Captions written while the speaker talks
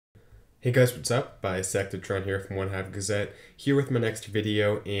Hey guys, what's up? Bisectatron here from OneHive Gazette, here with my next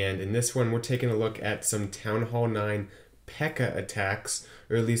video, and in this one we're taking a look at some Town Hall 9 P.E.K.K.A attacks,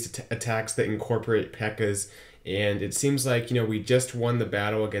 or at least attacks that incorporate P.E.K.K.As, and it seems like, we just won the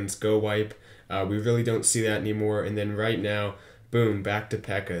battle against GoWipe. We really don't see that anymore, and then right now, boom, back to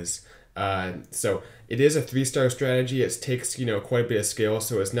P.E.K.K.As. So it is a 3-star strategy. It takes, quite a bit of skill,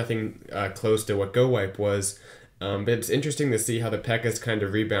 so it's nothing close to what GoWipe was. But it's interesting to see how the P.E.K.K.A's kind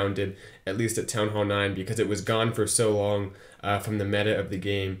of rebounded, at least at Town Hall 9, because it was gone for so long from the meta of the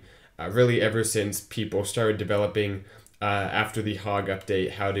game. Really ever since people started developing, after the Hog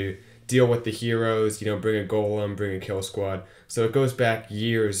update, how to deal with the heroes, bring a golem, bring a kill squad. So it goes back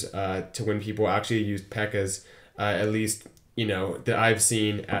years to when people actually used P.E.K.K.As, at least, that I've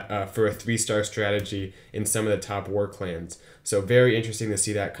seen for a 3-star strategy in some of the top war clans. So very interesting to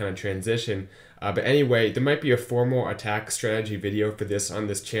see that kind of transition. But anyway, there might be a formal attack strategy video for this on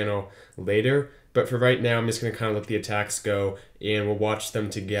this channel later. But for right now, I'm just going to kind of let the attacks go and we'll watch them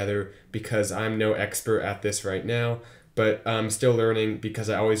together because I'm no expert at this right now. But I'm still learning because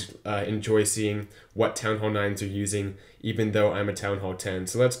I always enjoy seeing what Town Hall 9s are using, even though I'm a Town Hall 10.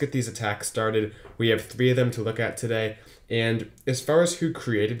 So let's get these attacks started. We have 3 of them to look at today. And as far as who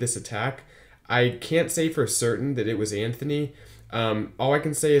created this attack, I can't say for certain that it was Anthony. All I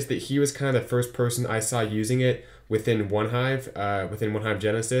can say is that he was kind of the first person I saw using it within OneHive, within OneHive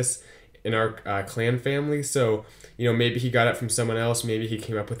Genesis in our clan family. So, maybe he got it from someone else. Maybe he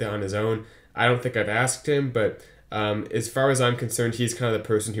came up with it on his own. I don't think I've asked him, but as far as I'm concerned, he's kind of the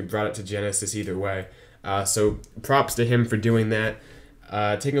person who brought it to Genesis either way. So props to him for doing that.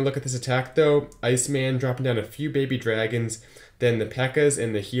 Taking a look at this attack though, Iceman dropping down a few baby dragons, then the P.E.K.K.As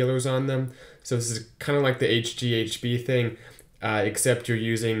and the healers on them. So this is kind of like the HPHB thing, except you're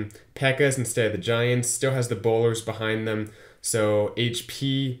using P.E.K.K.As instead of the giants. Still has the bowlers behind them. So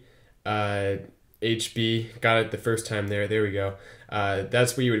HPHB, got it the first time there we go.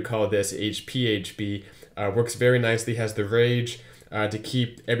 That's what you would call this, HPHB. Works very nicely, has the rage to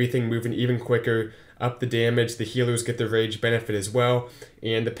keep everything moving even quicker, up the damage. The healers get the rage benefit as well,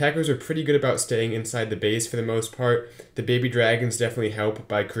 and the P.E.K.K.As are pretty good about staying inside the base for the most part. The baby dragons definitely help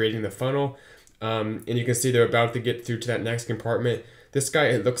by creating the funnel, and you can see they're about to get through to that next compartment. This guy,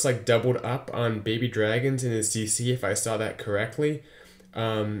 it looks like, doubled up on baby dragons in his CC, if I saw that correctly.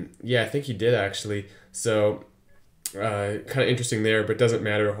 Yeah, I think he did actually. So kind of interesting there, but doesn't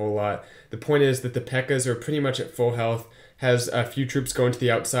matter a whole lot. The point is that the P.E.K.K.As are pretty much at full health, has a few troops going to the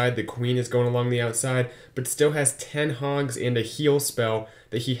outside, the queen is going along the outside, but still has 10 hogs and a heal spell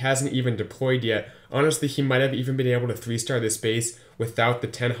that he hasn't even deployed yet. Honestly, he might have even been able to 3-star this base without the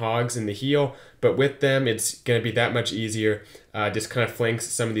 10 hogs and the heal, but with them, it's going to be that much easier. Just kind of flanks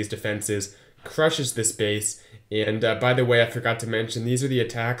some of these defenses, crushes this base. And by the way, I forgot to mention, these are the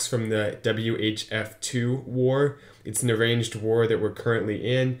attacks from the WHF2 war. It's an arranged war that we're currently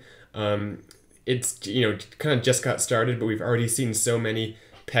in. It's, kind of just got started, but we've already seen so many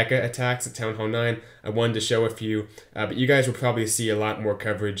P.E.K.K.A attacks at Town Hall 9. I wanted to show a few, but you guys will probably see a lot more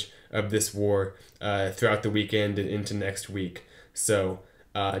coverage of this war throughout the weekend and into next week. So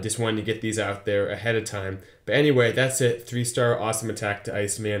I just wanted to get these out there ahead of time. But anyway, that's it. 3-star awesome attack to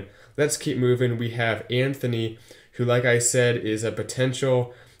Iceman. Let's keep moving. We have Anthony, who, like I said, is a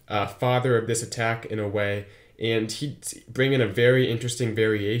potential father of this attack in a way. And he's bringing a very interesting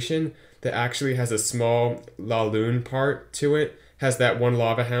variation that actually has a small Laloon part to it. Has that 1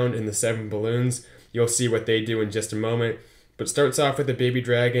 Lava Hound and the 7 balloons. You'll see what they do in just a moment. But starts off with a baby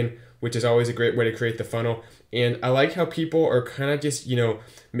dragon, which is always a great way to create the funnel. And I like how people are kind of just,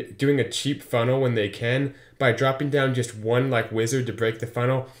 doing a cheap funnel when they can by dropping down just 1 wizard to break the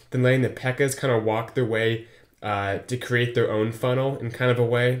funnel, then letting the P.E.K.K.As kind of walk their way to create their own funnel in kind of a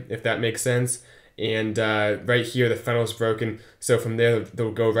way, if that makes sense. And right here, the funnel's broken, so from there,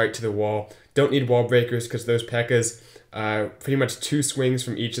 they'll go right to the wall. Don't need wall breakers because those P.E.K.K.As, pretty much 2 swings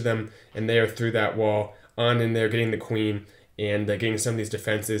from each of them, and they are through that wall, on in there, getting the queen, and getting some of these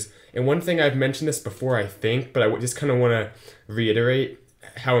defenses. And one thing, I've mentioned this before, I think, but I just kind of want to reiterate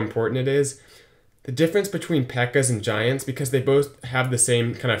how important it is. The difference between P.E.K.K.As and Giants, because they both have the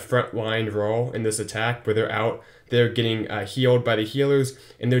same kind of front line role in this attack, where they're out, they're getting healed by the healers,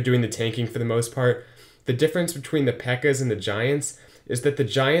 and they're doing the tanking for the most part. The difference between the P.E.K.K.As and the Giants is that the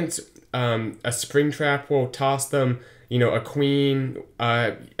Giants, a Springtrap will toss them, a queen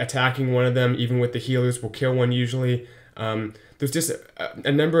attacking one of them, even with the healers, will kill one usually. There's just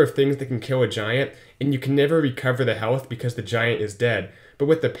a number of things that can kill a giant, and you can never recover the health because the giant is dead. But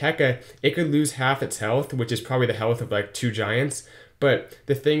with the P.E.K.K.A, it could lose half its health, which is probably the health of 2 giants. But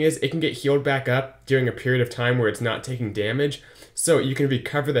the thing is, it can get healed back up during a period of time where it's not taking damage. So you can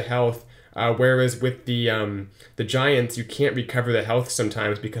recover the health Whereas with the Giants, you can't recover the health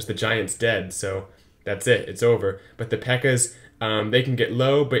sometimes because the Giant's dead. So that's it. It's over. But the P.E.K.K.As, they can get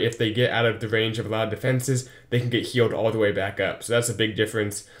low, but if they get out of the range of a lot of defenses, they can get healed all the way back up. So that's a big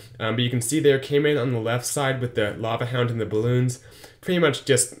difference. But you can see there, came in on the left side with the Lava Hound and the balloons. Pretty much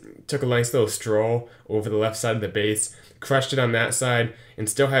just took a nice little stroll over the left side of the base, crushed it on that side, and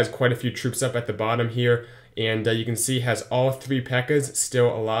still has quite a few troops up at the bottom here. And you can see has all 3 P.E.K.K.As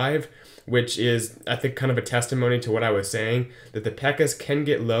still alive, which is, I think, kind of a testimony to what I was saying, that the P.E.K.K.As can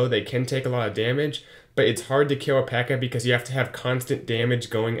get low, they can take a lot of damage, but it's hard to kill a P.E.K.K.A because you have to have constant damage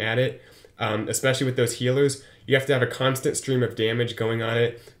going at it, especially with those healers. You have to have a constant stream of damage going on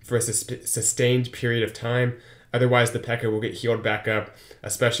it for a sustained period of time. Otherwise, the P.E.K.K.A will get healed back up,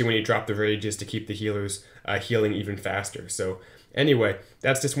 especially when you drop the rages to keep the healers healing even faster. So anyway,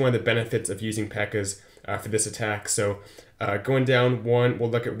 that's just one of the benefits of using P.E.K.K.As for this attack. So going down one, we'll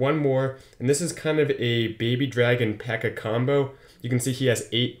look at one more, and this is kind of a baby dragon P.E.K.K.A combo. You can see he has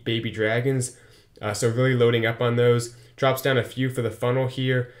 8 baby dragons, so really loading up on those. Drops down a few for the funnel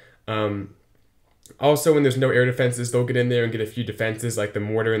here. Also, when there's no air defenses, they'll get in there and get a few defenses like the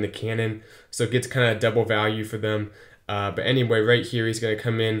mortar and the cannon, so it gets kind of double value for them. But anyway, right here he's going to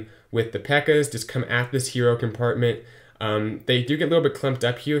come in with the P.E.K.K.As, just come at this hero compartment. They do get a little bit clumped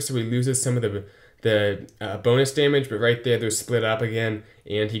up here, so he loses some of the bonus damage, but right there they're split up again,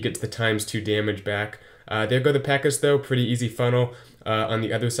 and he gets the ×2 damage back. There go the P.E.K.K.As though, pretty easy funnel on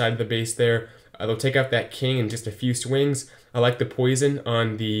the other side of the base there. They'll take out that king in just a few swings. I like the poison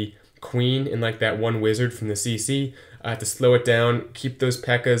on the queen and like that one wizard from the CC to slow it down, keep those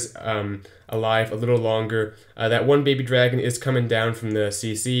P.E.K.K.As alive a little longer. That one baby dragon is coming down from the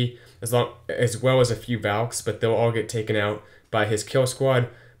CC as well as a few Valks, but they'll all get taken out by his kill squad.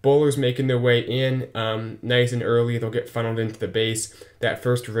 Bowlers making their way in nice and early. They'll get funneled into the base. That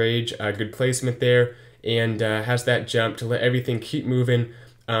first rage, good placement there, and has that jump to let everything keep moving.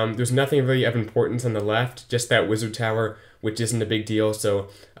 There's nothing really of importance on the left, just that wizard tower, which isn't a big deal. So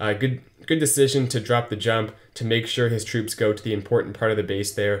good decision to drop the jump to make sure his troops go to the important part of the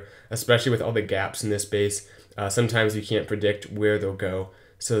base there, especially with all the gaps in this base. Sometimes you can't predict where they'll go.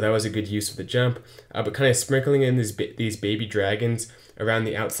 So that was a good use of the jump. But kind of sprinkling in these baby dragons around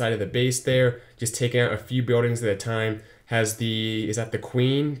the outside of the base there, just taking out a few buildings at a time. Is that the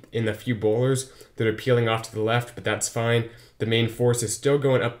queen and a few bowlers that are peeling off to the left, but that's fine. The main force is still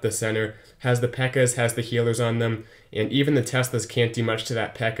going up the center, has the P.E.K.K.As, has the healers on them, and even the Teslas can't do much to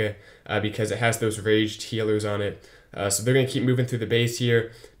that P.E.K.K.A because it has those raged healers on it. So they're going to keep moving through the base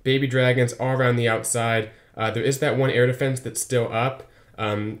here. Baby dragons all around the outside. There is that one air defense that's still up.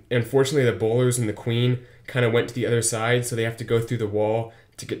 Unfortunately, the bowlers and the queen kind of went to the other side, so they have to go through the wall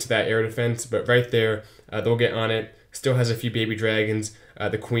to get to that air defense. But right there, they'll get on it. Still has a few baby dragons.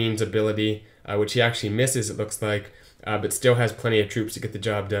 The queen's ability, which he actually misses, it looks like, but still has plenty of troops to get the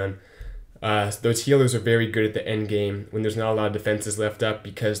job done. Those healers are very good at the end game when there's not a lot of defenses left up,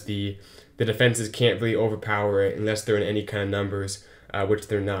 because the defenses can't really overpower it unless they're in any kind of numbers, which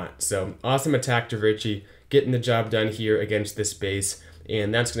they're not. So awesome attack to Richie, getting the job done here against this base.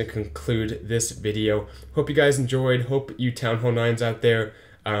 And that's going to conclude this video. Hope you guys enjoyed. Hope you Town Hall 9s out there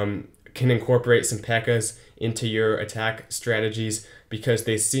can incorporate some P.E.K.K.As into your attack strategies, because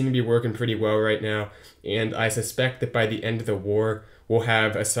they seem to be working pretty well right now. And I suspect that by the end of the war, we'll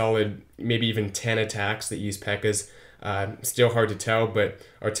have a solid, maybe even 10 attacks that use P.E.K.K.As. Still hard to tell, but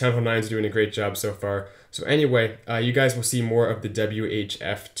our Town Hall 9's doing a great job so far. So anyway, you guys will see more of the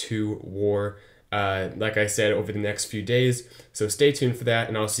WHF2 war, like I said, over the next few days. So stay tuned for that,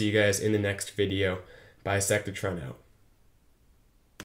 and I'll see you guys in the next video. Bye, Sectatron out.